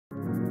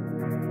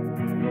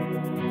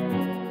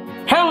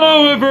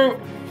Hello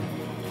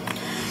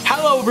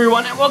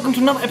everyone and welcome to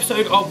another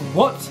episode of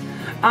What?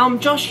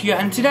 Josh here,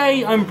 and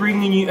today I'm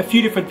bringing you a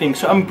few different things.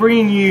 So I'm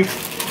bringing you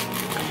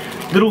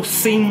little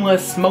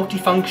seamless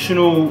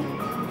multifunctional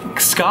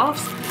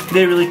scarves.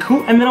 They're really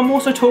cool. And then I'm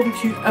also talking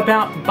to you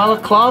about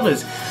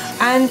balaclavas.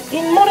 And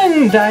in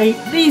modern day,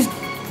 these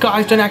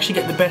guys don't actually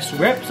get the best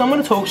rep, so I'm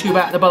going to talk to you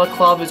about the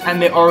balaclavas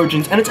and their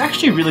origins, and it's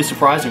actually really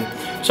surprising.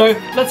 So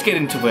let's get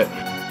into it.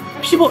 I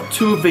actually bought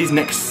two of these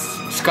neck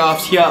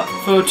scarves here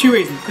for two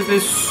reasons, because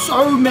there's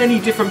so many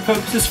different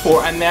purposes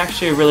for it, and they're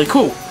actually really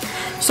cool.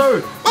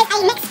 So there's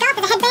a neck scarf,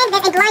 there's a headband,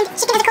 there's a blind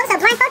chicken, there's a so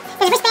a blindfold,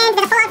 there's a wristband,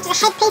 there's a forearm, which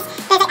is a headpiece,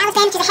 there's an Alice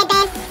band, which is a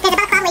headband, there's a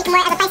balaclava where you can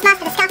wear it as a face mask,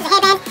 there's a scarf as a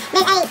hairband,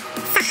 there's a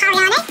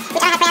sahariane, which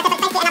I don't know how to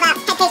pronounce it, but it's basically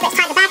another headpiece where it's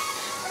tied at the back.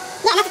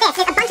 Yeah, and that's it.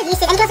 So there's a bunch of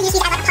uses, and you can also just use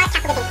it as like a pirate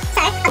cap or anything.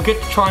 So I'll get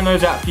to trying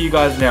those out for you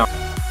guys now.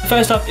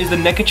 First up is the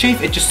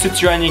neckerchief. It just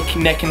sits around your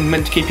neck and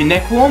meant to keep your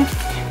neck warm.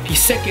 The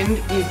second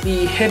is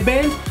the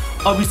headband.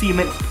 Obviously you're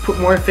meant to put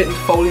more effort into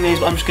folding these,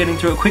 but I'm just getting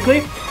through it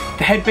quickly.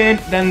 The headband,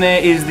 then there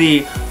is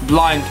the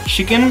blind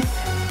chicken,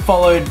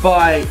 followed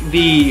by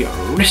the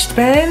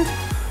wristband,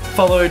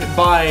 followed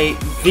by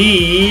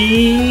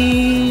the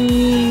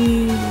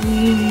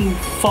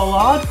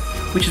foulard,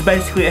 which is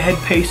basically a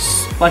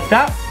headpiece like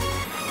that.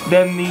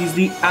 Then there's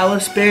the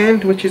Alice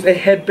band, which is a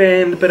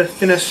headband but a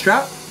thinner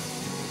strap.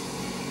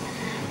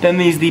 Then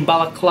there's the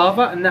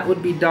balaclava, and that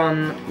would be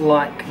done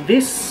like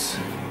this.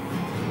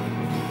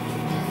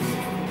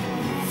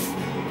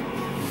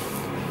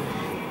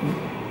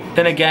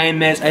 Then again,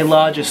 there's a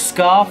larger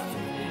scarf.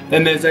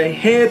 Then there's a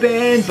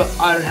hairband, but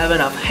I don't have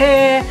enough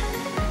hair.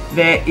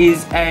 There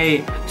is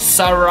a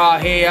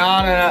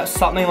sahariane,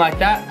 something like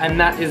that, and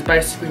that is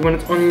basically when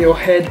it's on your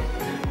head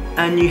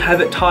and you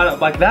have it tied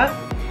up like that.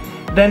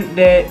 Then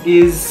there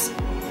is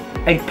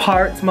a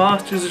pirate's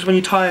mask, which is when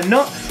you tie a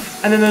knot.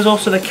 And then there's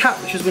also the cap,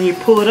 which is when you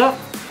pull it up,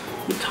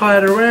 you tie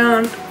it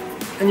around,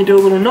 and you do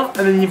a little knot,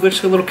 and then you've got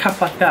just a little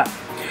cap like that.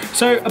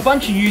 So a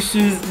bunch of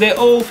uses. They're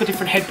all for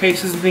different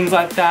headpieces and things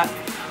like that.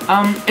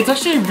 It's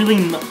actually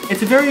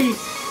it's a very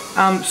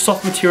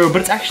soft material,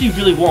 but it's actually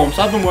really warm.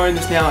 So I've been wearing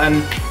this now,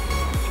 and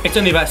it's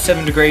only about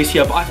 7 degrees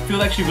here, but I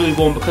feel actually really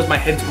warm because my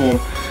head's warm.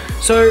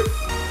 So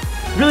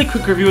really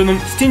quick review on them.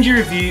 Stingy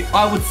review,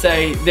 I would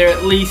say they're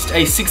at least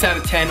a 6 out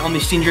of 10 on the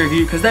Stingy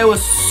review, because they were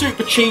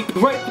super cheap,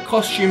 great for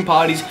costume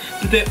parties,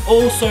 but they're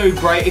also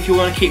great if you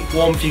want to keep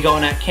warm if you're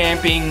going out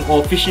camping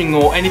or fishing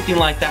or anything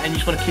like that and you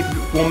just want to keep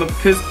it warmer,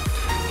 because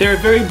they're a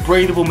very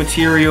breathable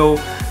material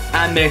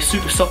and they're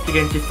super soft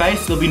against your face,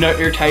 so there'll be no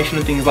irritation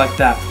and things like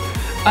that.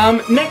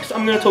 Next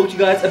I'm going to talk to you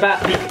guys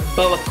about the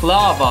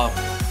balaclava.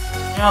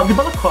 Now the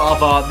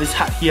balaclava, this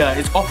hat here,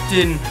 is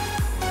often,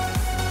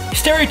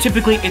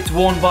 stereotypically it's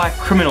worn by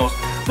criminals,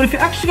 but if you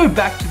actually go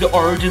back to the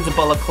origins of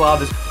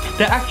balaclavas,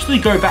 they actually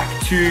go back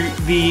to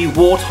the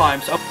war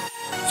times.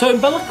 So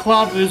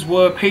balaclavas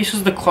were pieces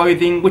of the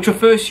clothing which were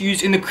first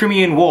used in the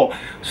Crimean War.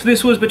 So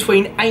this was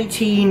between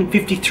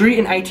 1853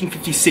 and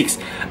 1856.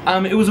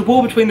 It was a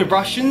war between the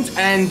Russians,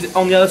 and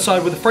on the other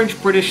side were the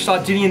French, British,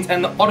 Sardinians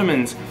and the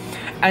Ottomans.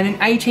 And in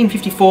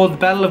 1854 the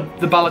Battle of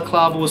the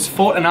Balaclava was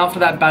fought, and after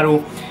that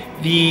battle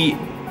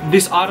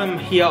this item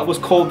here was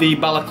called the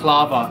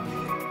balaclava.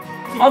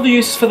 Other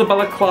uses for the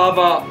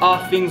balaclava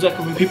are things like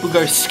when people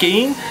go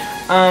skiing.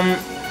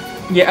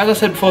 Yeah, as I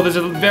said before, there's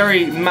a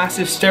very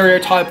massive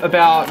stereotype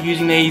about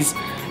using these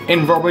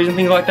in robberies and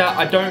things like that.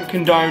 I don't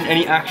condone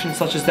any action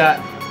such as that.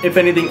 If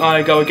anything,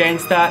 I go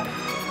against that.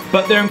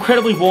 But they're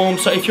incredibly warm,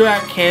 so if you're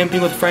out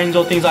camping with friends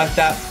or things like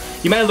that,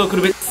 you may look a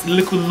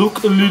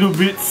little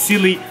bit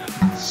silly.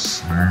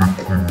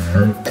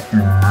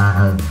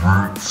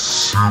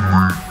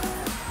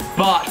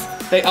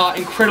 But they are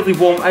incredibly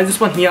warm. As this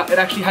one here, it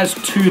actually has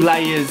 2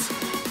 layers,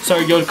 so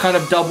you're kind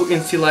of double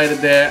insulated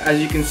there,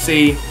 as you can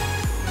see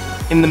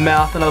in the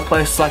mouth and other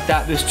places like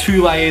that. There's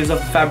 2 layers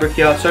of fabric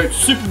here, so it's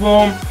super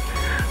warm.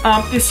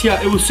 This here,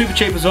 it was super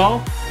cheap as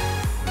well.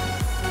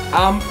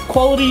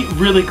 Quality,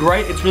 really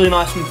great. It's really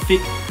nice and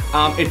thick.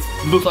 It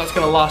looks like it's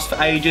going to last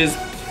for ages.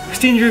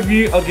 Stingy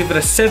review, I'll give it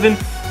a 7,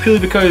 purely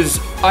because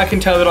I can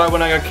tell that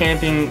when I go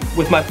camping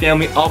with my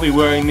family, I'll be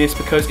wearing this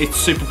because it's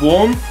super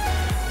warm.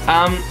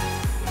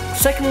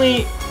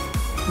 Secondly,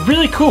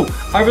 really cool.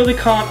 I really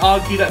can't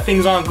argue that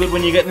things aren't good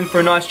when you get them for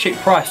a nice cheap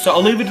price. So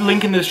I'll leave a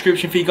link in the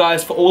description for you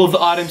guys for all of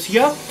the items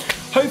here.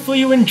 Hopefully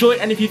you enjoy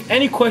it, and if you have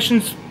any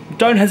questions,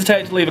 don't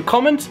hesitate to leave a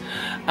comment.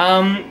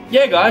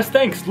 Yeah guys,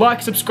 thanks.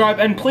 Like, subscribe,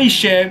 and please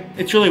share.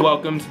 It's really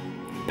welcomed.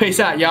 Peace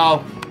out,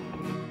 y'all.